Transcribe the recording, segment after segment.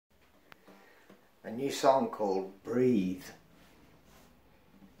a new song called Breathe.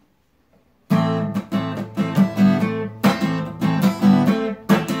 I'm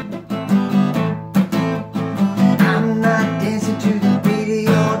not dancing to the beat of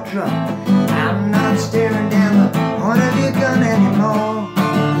your drum. I'm not staring down the point of your gun anymore.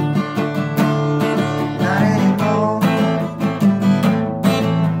 Not anymore.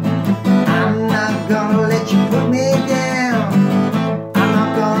 I'm not gonna let you put me down. I'm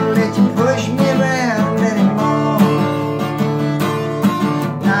not gonna let you push me around anymore.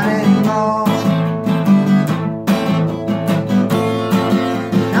 Not anymore.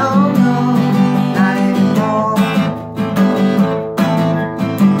 No, no, not anymore.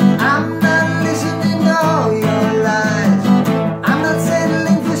 I'm not listening to all your lies. I'm not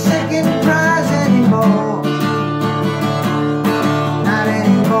settling for second prize anymore. Not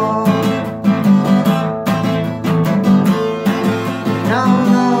anymore. No,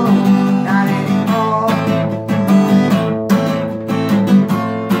 no, not anymore.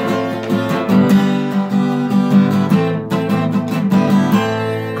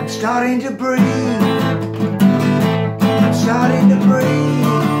 I'm starting to breathe. I'm starting to breathe.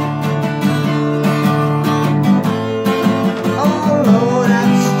 Oh Lord,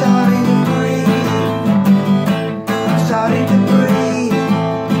 I'm starting to breathe. I'm starting to breathe.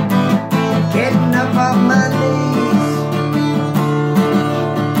 Getting up off my knees.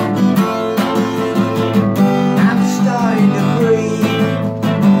 I'm starting to breathe.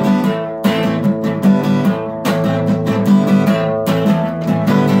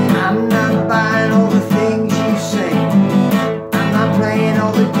 I'm not buying all the things you say. I'm not playing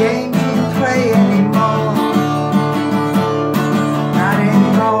all the games you play anymore. Not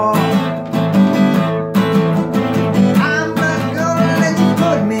anymore. I'm not gonna let you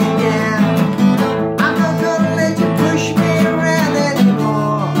put me down. I'm not gonna let you push me around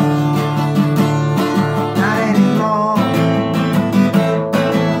anymore. Not anymore.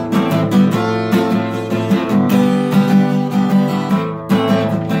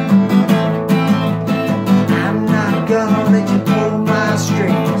 I'm not gonna let you pull my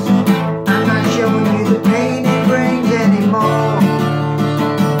strings. I'm not showing you the pain it brings anymore.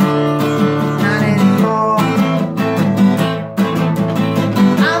 Not anymore.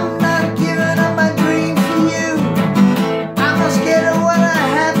 I'm not giving up my dreams for you. I'm not scared of what I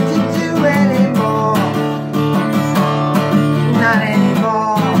have to do anymore. Not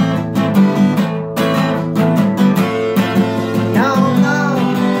anymore. No, no,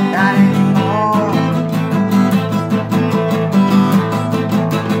 not anymore.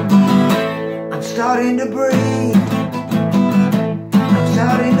 I'm starting to breathe.